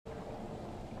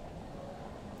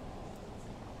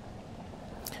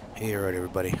Hey, alright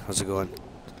everybody, how's it going?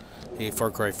 Hey, Far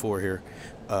Cry 4 here,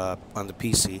 on the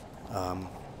PC.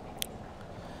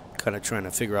 Kind of trying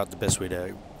to figure out the best way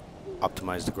to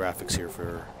optimize the graphics here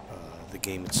for the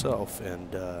game itself,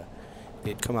 and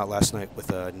it come out last night with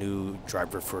a new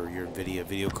driver for your Nvidia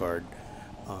video card.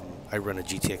 I run a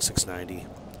GTX690,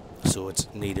 so it's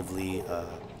natively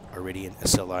already in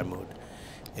SLI mode,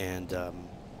 and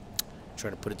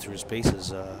trying to put it through its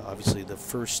paces. Obviously, the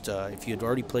first, if you had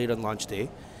already played on launch day,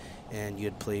 and you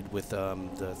had played with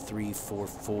the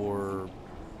 344,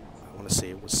 I want to say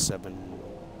it was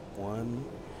 7.1.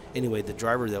 Anyway, the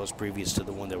driver that was previous to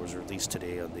the one that was released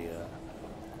today on the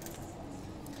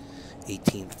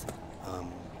 18th,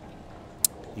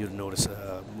 you'd notice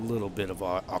a little bit of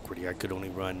awkwardity. I could only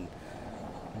run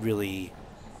really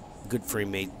good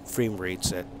frame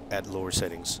rates at lower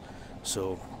settings.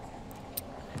 So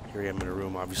here I am in a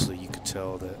room. Obviously, you could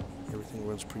tell that everything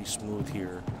runs pretty smooth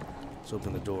here. Let's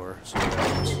open the door. So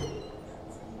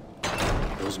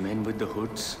those men with the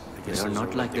hoods, they are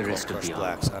not like the rest of the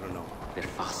blacks. I don't know. They're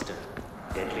faster,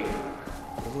 deadlier.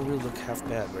 It doesn't really look half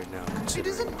bad right now. It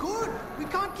isn't good. We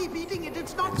can't keep eating it.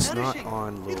 It's not nourishing. It's not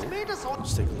on low. It's made us all.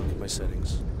 Let's take a look at my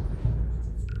settings.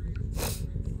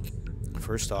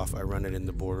 First off, I run it in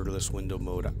the borderless window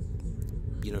mode.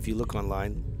 You know, if you look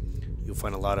online, you'll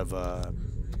find a lot of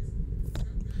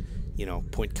you know,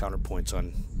 counterpoints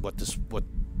on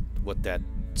what that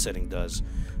setting does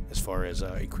as far as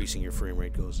increasing your frame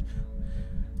rate goes.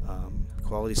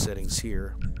 Quality settings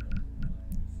here.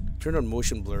 Turn on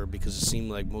motion blur because it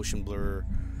seemed like motion blur,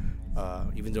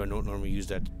 even though I don't normally use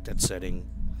that setting,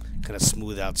 kind of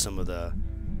smooth out some of the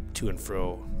to and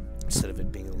fro instead of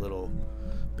it being a little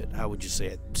bit, how would you say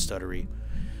it, stuttery.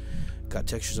 Got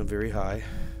textures on very high,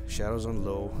 shadows on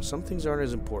low. Some things aren't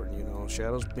as important, you know.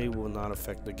 Shadows maybe will not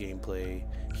affect the gameplay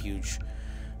huge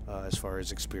as far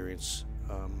as experience.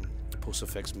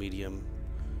 PostFX medium.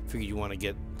 Figure you want to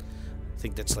get, I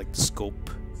think that's like the scope,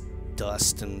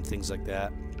 dust and things like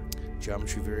that.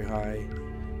 Geometry very high,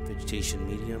 vegetation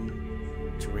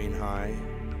medium, terrain high,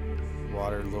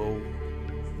 water low,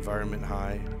 environment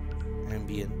high,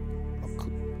 ambient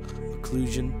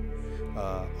occlusion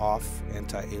off,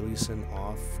 anti-aliasing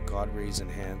off, GodRay's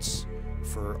enhance,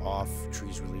 fur off,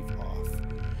 trees relief off.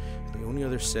 The only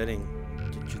other setting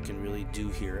that you can really do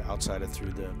here outside of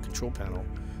through the control panel,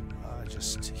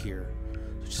 just here,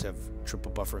 so just have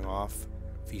triple buffering off,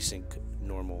 Vsync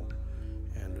normal,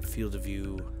 and field of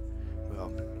view.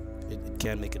 Well, it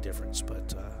can make a difference,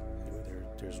 but anyway,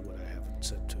 there's what I have it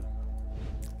set to.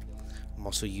 I'm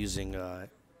also using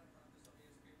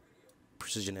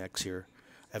PrecisionX here.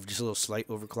 I have just a little slight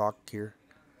overclock here.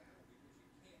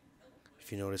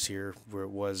 If you notice here where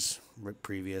it was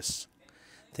previous,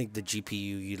 I think the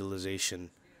GPU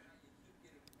utilization,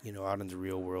 you know, out in the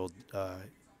real world,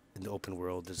 in the open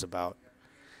world, is about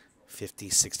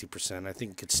 50–60%. I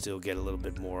think you could still get a little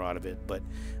bit more out of it, but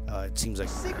it seems like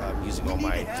I'm using all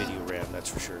my video RAM, that's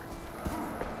for sure.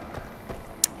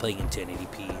 Playing in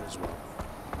 1080p as well.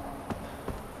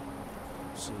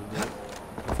 So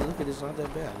if you look at it, it's not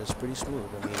that bad. It's pretty smooth.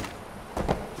 I mean,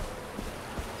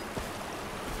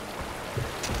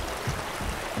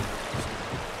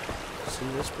 see,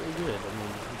 that's pretty good. I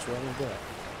mean, what's wrong with that?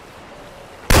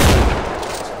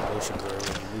 Motion blur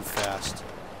when you move fast.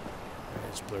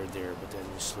 It's blurred there, but then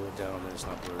you slow it down and it's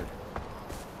not blurred.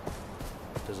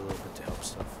 It does a little bit to help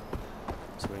stuff.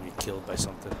 So when you get killed by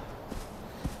something.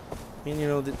 I mean, you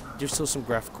know, there's still some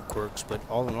graphical quirks, but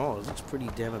all in all, it looks pretty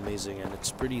damn amazing, and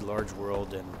it's pretty large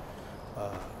world, and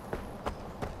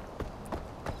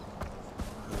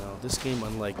you know, this game,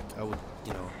 unlike, I would,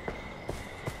 you know,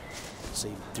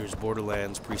 say there's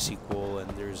Borderlands pre-sequel, and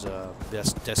there's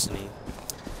Destiny.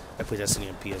 I play Destiny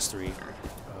on PS3,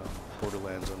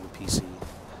 Borderlands on the PC.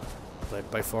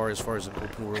 But by far, as far as an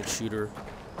open world shooter,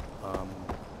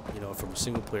 you know, from a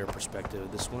single player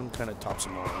perspective, this one kind of tops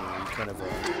them all. I mean, kind of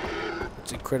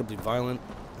it's incredibly violent.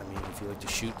 I mean, if you like to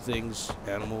shoot things,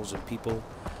 animals and people,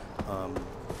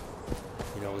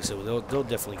 you know, like I said, well, they'll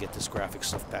definitely get this graphic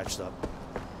stuff patched up.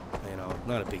 You know,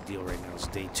 not a big deal right now. It's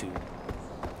day 2.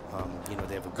 You know,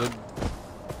 they have a good.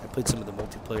 I played some of the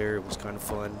multiplayer. It was kind of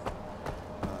fun.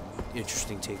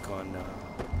 Interesting take on,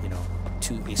 you know,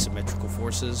 2 asymmetrical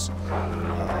forces. So you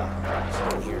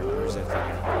can hear, where's that thing?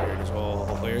 There it is.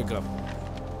 Oh, here it comes.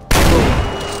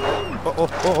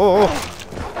 Oh.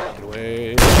 Get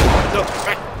away. No.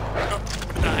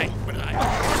 I'm gonna die.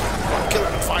 Kill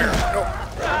him with fire. No.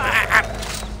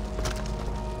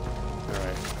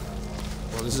 Alright.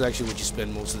 Well, this is actually what you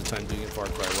spend most of the time doing in Far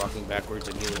Cry, walking backwards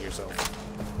and healing yourself.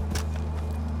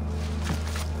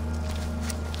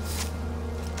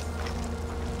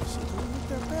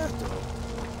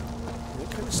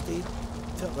 stayed,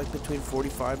 felt like between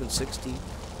 45 and 60. There's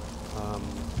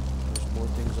more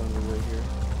things on the way here.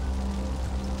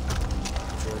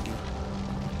 Jordy.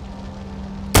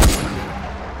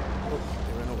 Oh,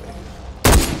 they ran away.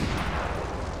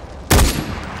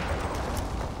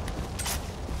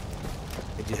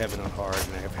 I do have it on hard,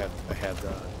 and I have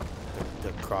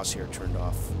the crosshair turned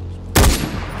off.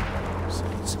 So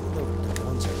some of the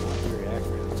guns are not very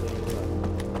accurate, I'll tell you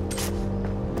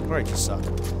what. Or I just suck.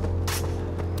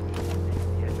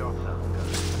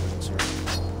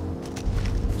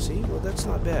 See, well, that's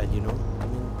not bad, you know. I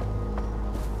mean,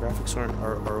 graphics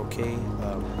are okay.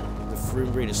 The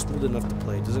frame rate is smooth enough to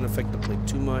play. It doesn't affect the play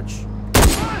too much.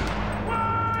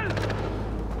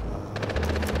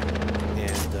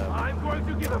 I'm going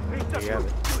to give a piece of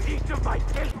fruit to each of my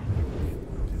kids.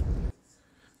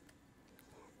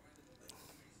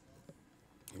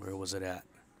 Where was it at?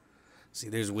 See,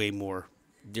 there's way more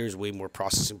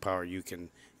processing power you can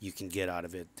get out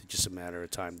of it. It's just a matter of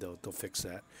time. They'll fix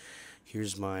that.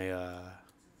 Here's my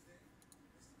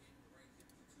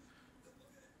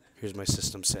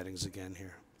system settings again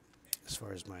here, as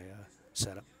far as my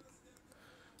setup.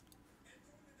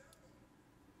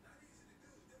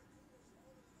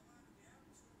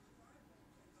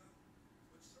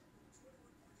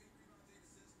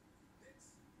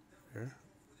 There.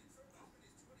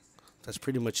 That's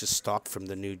pretty much just stock from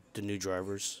the new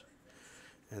drivers,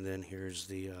 and then here's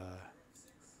the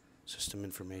system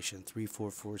information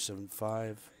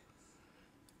 34475.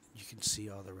 You can see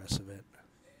all the rest of it.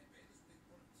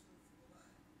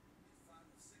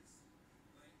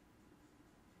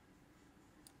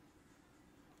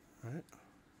 All right.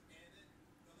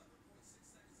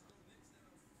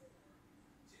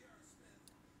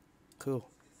 Cool.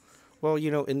 Well,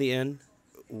 you know, in the end,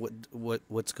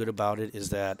 what's good about it is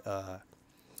that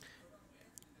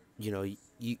you know,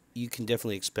 you can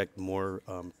definitely expect more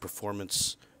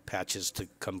performance patches to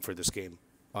come for this game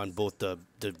on both the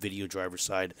video driver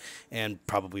side and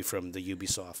probably from the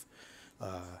Ubisoft.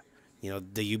 You know,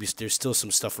 there's still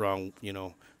some stuff wrong. You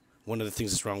know, one of the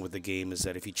things that's wrong with the game is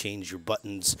that if you change your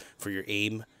buttons for your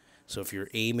aim, so if your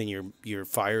aim and your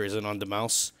fire isn't on the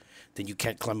mouse, then you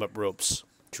can't climb up ropes.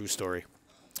 True story.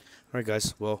 All right,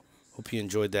 guys. Well, hope you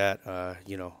enjoyed that.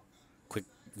 You know, quick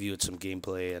view at some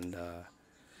gameplay, and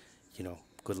you know,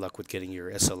 good luck with getting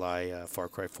your SLI Far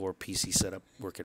Cry 4 PC setup working.